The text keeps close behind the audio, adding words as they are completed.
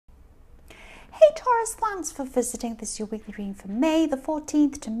Hey Taurus, thanks for visiting. This is your weekly reading for May the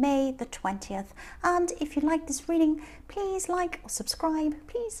 14th to May the 20th. And if you like this reading, please like or subscribe,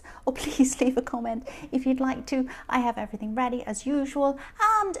 please, or please leave a comment if you'd like to. I have everything ready as usual.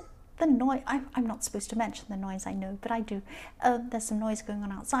 And the noise, I'm not supposed to mention the noise, I know, but I do. There's some noise going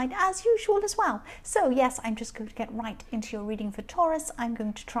on outside as usual as well. So yes, I'm just going to get right into your reading for Taurus. I'm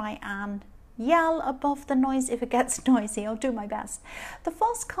going to try and yell above the noise if it gets noisy. I'll do my best. The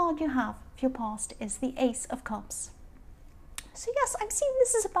first card you have for your past is the Ace of Cups. So yes, I'm seeing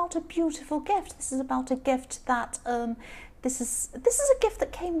this is about a beautiful gift. This is about a gift that this is a gift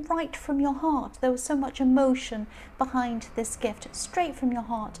that came right from your heart. There was so much emotion behind this gift, straight from your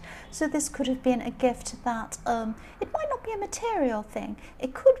heart. So this could have been a gift that it might not be a material thing.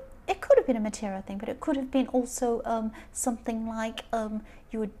 It could have been a material thing, but it could have been also something like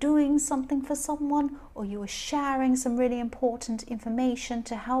you were doing something for someone, or you were sharing some really important information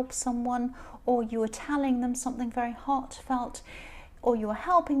to help someone, or you were telling them something very heartfelt, or you were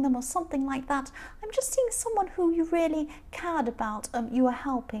helping them, or something like that. I'm just seeing someone who you really cared about, you were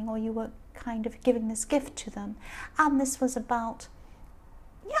helping, or you were kind of giving this gift to them. And this was about,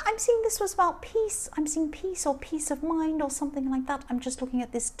 yeah, I'm seeing this was about peace. I'm seeing peace or peace of mind or something like that. I'm just looking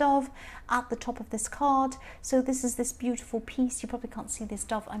at this dove at the top of this card. So this is this beautiful peace. You probably can't see this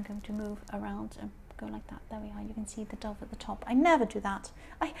dove. I'm going to move around and go like that. There we are. You can see the dove at the top. I never do that.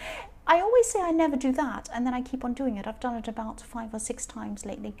 I always say I never do that, and then I keep on doing it. I've done it about 5 or 6 times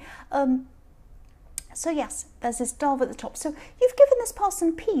lately. So yes, there's this dove at the top. So you've given this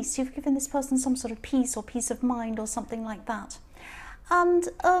person peace. You've given this person some sort of peace or peace of mind or something like that. And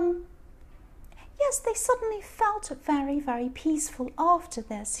yes, they suddenly felt very, very peaceful after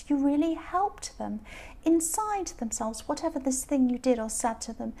this. You really helped them inside themselves, whatever this thing you did or said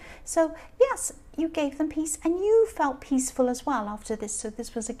to them. So yes, you gave them peace, and you felt peaceful as well after this. So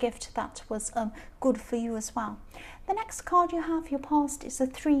this was a gift that was good for you as well. The next card you have for your past is the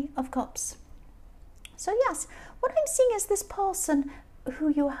Three of Cups. So yes, what I'm seeing is this person who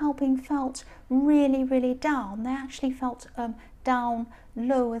you're helping felt really, really down. They actually felt down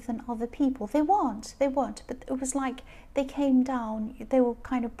lower than other people. They weren't, but it was like they came down, they were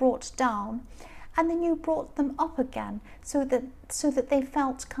kind of brought down, and then you brought them up again, so that they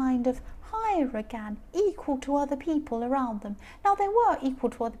felt kind of higher again, equal to other people around them. Now they were equal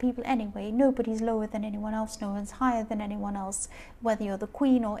to other people anyway. Nobody's lower than anyone else, no one's higher than anyone else. Whether you're the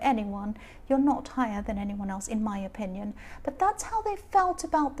queen or anyone, you're not higher than anyone else, in my opinion. But that's how they felt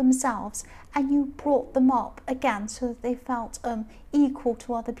about themselves, and you brought them up again so that they felt equal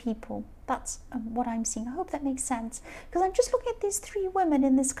to other people. That's what I'm seeing. I hope that makes sense, because I'm just looking at these 3 women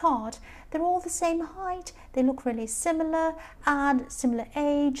in this card. They're all the same height, they look really similar, and similar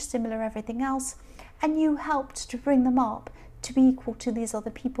age, similar everything else, and you helped to bring them up to be equal to these other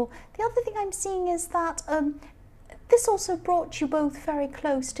people. The other thing I'm seeing is that this also brought you both very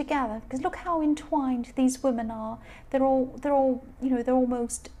close together, because look how entwined these women are. They're all, you know, they're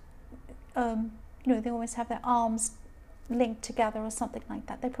almost, you know, they almost have their arms linked together or something like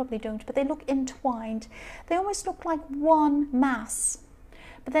that. They probably don't, but they look entwined. They almost look like one mass,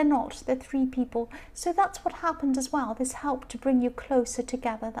 but they're not. They're 3 people. So that's what happened as well. This helped to bring you closer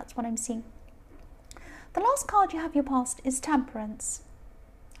together. That's what I'm seeing. The last card you have your past is Temperance.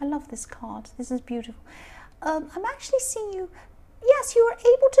 I love this card. This is beautiful. I'm actually seeing you, yes, you were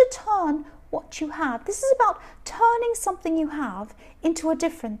able to turn what you had. This is about turning something you have into a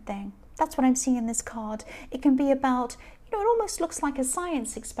different thing. That's what I'm seeing in this card. It can be about, you know, it almost looks like a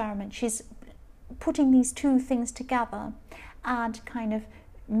science experiment. She's putting these 2 things together and kind of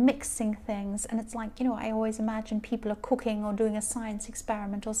mixing things. And it's like, you know, I always imagine people are cooking or doing a science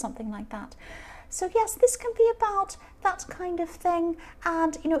experiment or something like that. So yes, this can be about that kind of thing.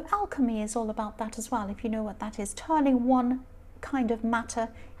 And, you know, alchemy is all about that as well, if you know what that is. Turning one kind of matter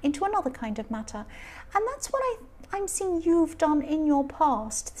into another kind of matter. And that's what I'm seeing you've done in your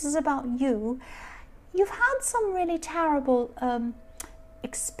past. This is about you. You've had some really terrible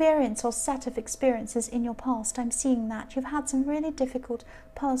experience or set of experiences in your past. I'm seeing that. You've had some really difficult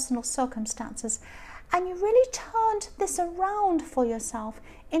personal circumstances, and you really turned this around for yourself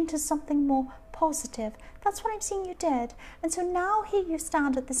into something more positive. That's what I'm seeing you did. And so now here you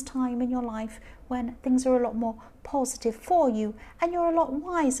stand at this time in your life when things are a lot more positive for you, and you're a lot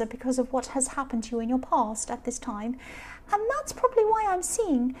wiser because of what has happened to you in your past at this time. And that's probably why I'm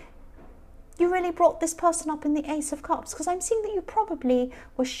seeing you really brought this person up in the Ace of Cups, because I'm seeing that you probably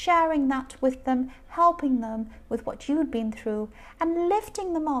were sharing that with them, helping them with what you'd been through and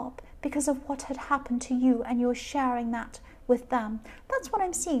lifting them up because of what had happened to you, and you were sharing that with them. That's what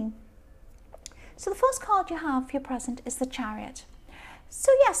I'm seeing. So the first card you have for your present is the Chariot. So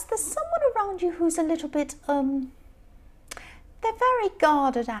yes, there's someone around you who's a little bit, they're very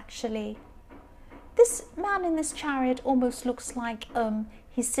guarded actually. This man in this chariot almost looks like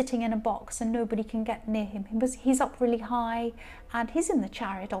he's sitting in a box and nobody can get near him. He's up really high, and he's in the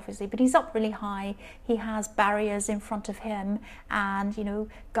chariot obviously, but he's up really high. He has barriers in front of him and, you know,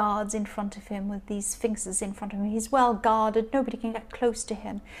 guards in front of him with these sphinxes in front of him. He's well guarded, nobody can get close to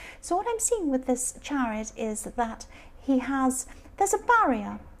him. So what I'm seeing with this chariot is that there's a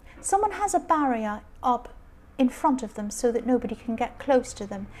barrier. Someone has a barrier up in front of them so that nobody can get close to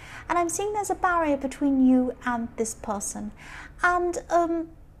them, and I'm seeing there's a barrier between you and this person. And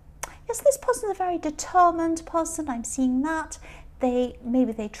yes, this person is a very determined person. I'm seeing that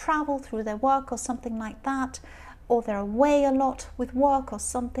maybe they travel through their work or something like that, or they're away a lot with work or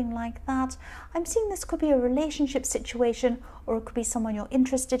something like that. I'm seeing this could be a relationship situation, or it could be someone you're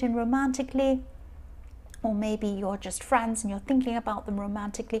interested in romantically, or maybe you're just friends and you're thinking about them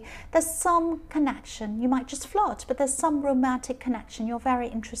romantically. There's some connection. You might just flirt, but there's some romantic connection. You're very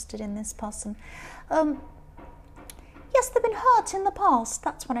interested in this person. Yes, they've been hurt in the past.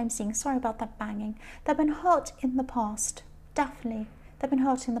 That's what I'm seeing. Sorry about that banging. They've been hurt in the past. Definitely. They've been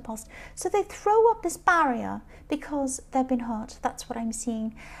hurt in the past. So they throw up this barrier because they've been hurt. That's what I'm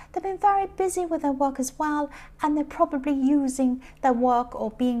seeing. They've been very busy with their work as well, and they're probably using their work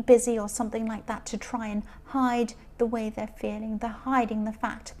or being busy or something like that to try and hide the way they're feeling. They're hiding the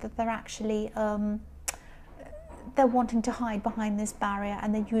fact that they're actually they're wanting to hide behind this barrier,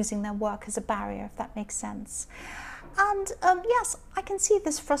 and they're using their work as a barrier, if that makes sense. And yes, I can see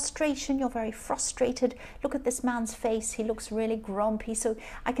this frustration. You're very frustrated. Look at this man's face. He looks really grumpy. So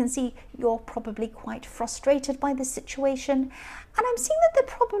I can see you're probably quite frustrated by this situation. And I'm seeing that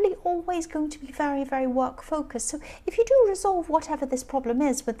they're probably always going to be very, very work focused. So if you do resolve whatever this problem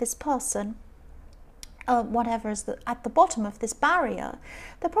is with this person, whatever is at the bottom of this barrier,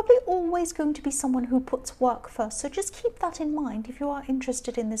 they're probably always going to be someone who puts work first. So just keep that in mind. If you are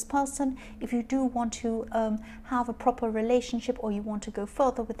interested in this person, if you do want to have a proper relationship, or you want to go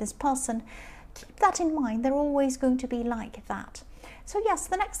further with this person, keep that in mind. They're always going to be like that. So yes,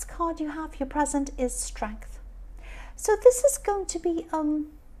 the next card you have, your present, is Strength. So this is going to be,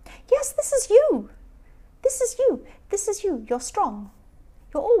 yes, this is you. This is you. This is you. You're strong.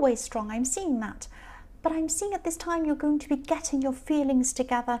 You're always strong. I'm seeing that. But I'm seeing at this time you're going to be getting your feelings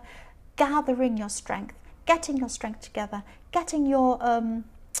together, gathering your strength, getting your strength together, getting your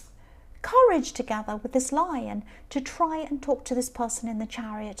courage together with this lion to try and talk to this person in the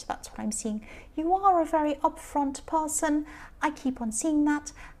chariot. That's what I'm seeing. You are a very upfront person. I keep on seeing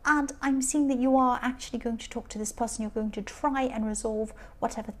that, and I'm seeing that you are actually going to talk to this person. You're going to try and resolve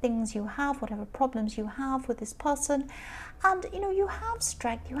whatever things you have, whatever problems you have with this person. And you know, you have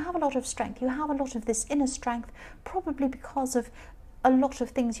strength. You have a lot of strength. You have a lot of this inner strength, probably because of a lot of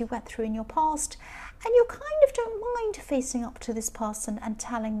things you went through in your past, and you kind of don't mind facing up to this person and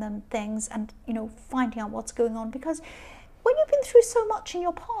telling them things and, you know, finding out what's going on, because when you've been through so much in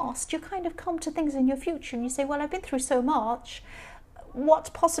your past, you kind of come to things in your future and you say, well, I've been through so much,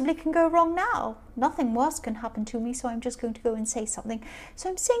 what possibly can go wrong now? Nothing worse can happen to me, so I'm just going to go and say something. So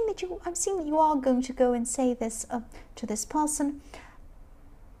I'm seeing that you are going to go and say this to this person,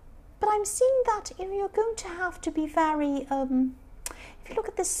 but I'm seeing that, you know, you're going to have to be very if you look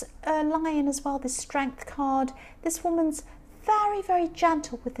at this lion as well, this strength card, this woman's very, very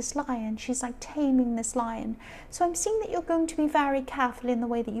gentle with this lion. She's like taming this lion. So I'm seeing that you're going to be very careful in the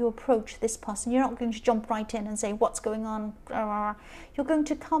way that you approach this person. You're not going to jump right in and say, what's going on? You're going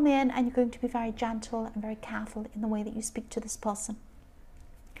to come in and you're going to be very gentle and very careful in the way that you speak to this person.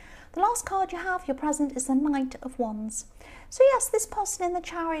 The last card you have, your present, is the Knight of Wands. So yes, this person in the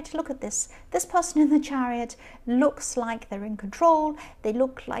chariot, look at this. This person in the chariot looks like they're in control. They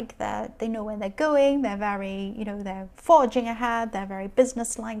look like they know where they're going. They're very, you know, they're forging ahead. They're very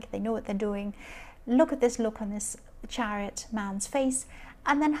businesslike. They know what they're doing. Look at this look on this chariot man's face.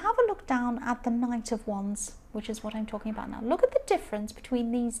 And then have a look down at the Knight of Wands, which is what I'm talking about now. Look at the difference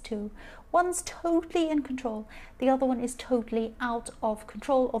between these two. One's totally in control. The other one is totally out of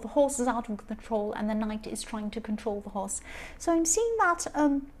control, or the horse is out of control and the knight is trying to control the horse. So I'm seeing that,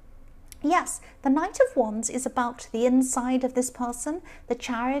 yes, the Knight of Wands is about the inside of this person. The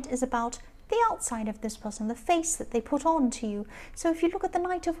chariot is about the outside of this person, the face that they put on to you. So if you look at the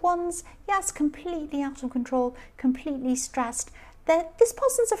Knight of Wands, yes, completely out of control, completely stressed. This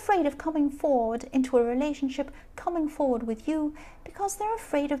person's afraid of coming forward into a relationship, coming forward with you, because they're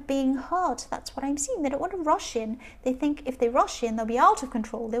afraid of being hurt. That's what I'm seeing. They don't want to rush in. They think if they rush in, they'll be out of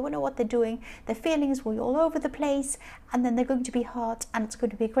control. They won't know what they're doing. Their feelings will be all over the place, and then they're going to be hurt, and it's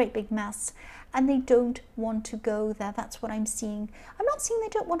going to be a great big mess. And they don't want to go there. That's what I'm seeing. I'm not seeing they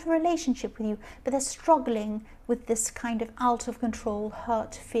don't want a relationship with you, but they're struggling with this kind of out of control,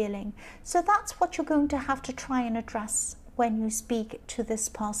 hurt feeling. So that's what you're going to have to try and address when you speak to this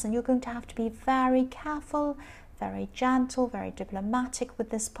person. You're going to have to be very careful, very gentle, very diplomatic with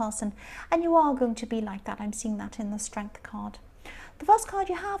this person, and you are going to be like that. I'm seeing that in the Strength card. The first card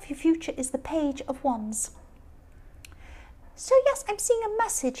you have, your future, is the Page of Wands. So yes, I'm seeing a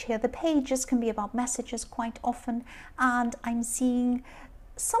message here. The pages can be about messages quite often, and I'm seeing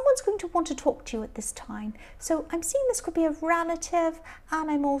someone's going to want to talk to you at this time. So I'm seeing this could be a relative, and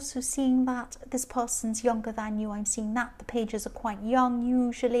I'm also seeing that this person's younger than you. I'm seeing that the pages are quite young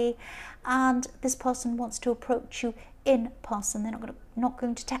usually, and this person wants to approach you in person. They're not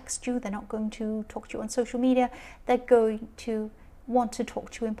going to text you. They're not going to talk to you on social media. They're going to want to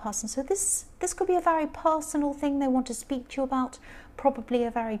talk to you in person. So this could be a very personal thing they want to speak to you about, probably a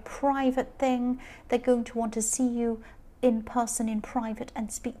very private thing. They're going to want to see you in person, in private,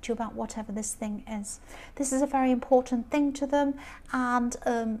 and speak to you about whatever this thing is. This is a very important thing to them, and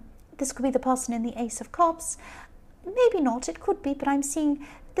this could be the person in the Ace of Cups. Maybe not, it could be, but I'm seeing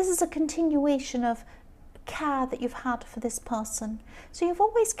this is a continuation of care that you've had for this person. So you've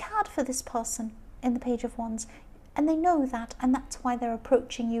always cared for this person in the Page of Wands, and they know that, and that's why they're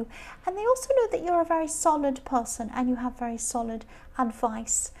approaching you. And they also know that you're a very solid person and you have very solid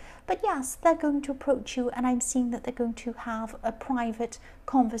advice. But yes, they're going to approach you, and I'm seeing that they're going to have a private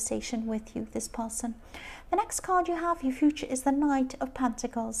conversation with you, this person. The next card you have, your future, is the Knight of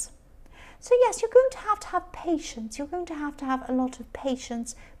Pentacles. So yes, you're going to have patience. You're going to have a lot of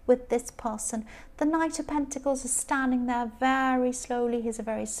patience with this person. The Knight of Pentacles is standing there very slowly. He's a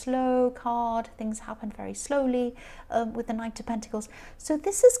very slow card. Things happen very slowly with the Knight of Pentacles. So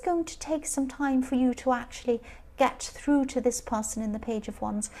this is going to take some time for you to actually get through to this person in the Page of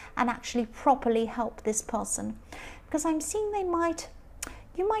Wands and actually properly help this person. Because I'm seeing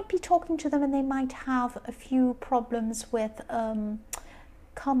you might be talking to them, and they might have a few problems with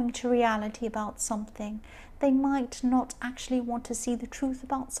coming to reality about something. They might not actually want to see the truth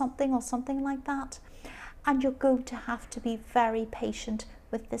about something or something like that, and you're going to have to be very patient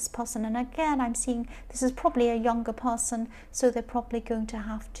with this person. And again, I'm seeing this is probably a younger person, so they're probably going to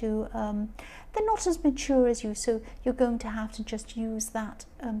have to they're not as mature as you, so you're going to have to just use that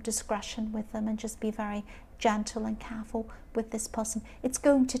discretion with them and just be very gentle and careful with this person. It's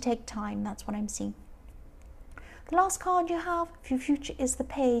going to take time. That's what I'm seeing. The last card you have for your future is the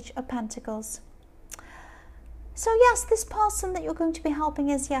Page of Pentacles. So yes, this person that you're going to be helping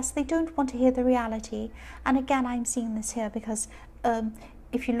is, yes, they don't want to hear the reality. And again, I'm seeing this here because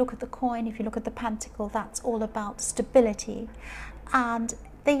if you look at the coin, if you look at the pentacle, that's all about stability. And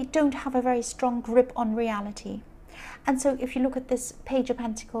they don't have a very strong grip on reality. And so if you look at this Page of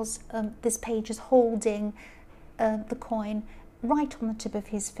Pentacles, this page is holding the coin right on the tip of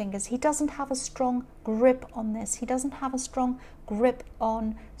his fingers. He doesn't have a strong grip on this. He doesn't have a strong grip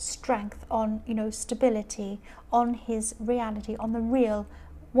on strength, on, you know, stability, on his reality, on the real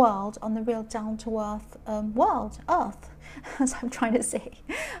world, on the real down-to-earth earth, as I'm trying to say.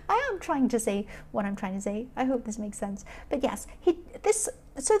 I am trying to say what I'm trying to say. I hope this makes sense. But yes,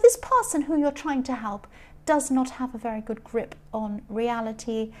 this person who you're trying to help does not have a very good grip on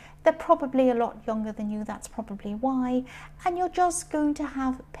reality. They're probably a lot younger than you, that's probably why, and you're just going to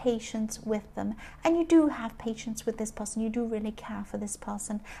have patience with them. And you do have patience with this person, you do really care for this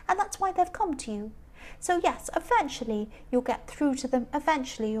person, and that's why they've come to you. So yes, eventually you'll get through to them,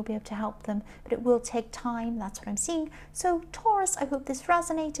 eventually you'll be able to help them, but it will take time. That's what I'm seeing. So Taurus, I hope this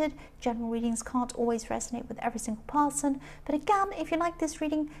resonated. General readings can't always resonate with every single person, but again, if you like this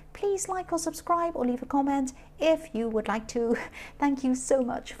reading, please like or subscribe or leave a comment if you would like to. Thank you so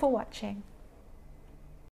much for watching.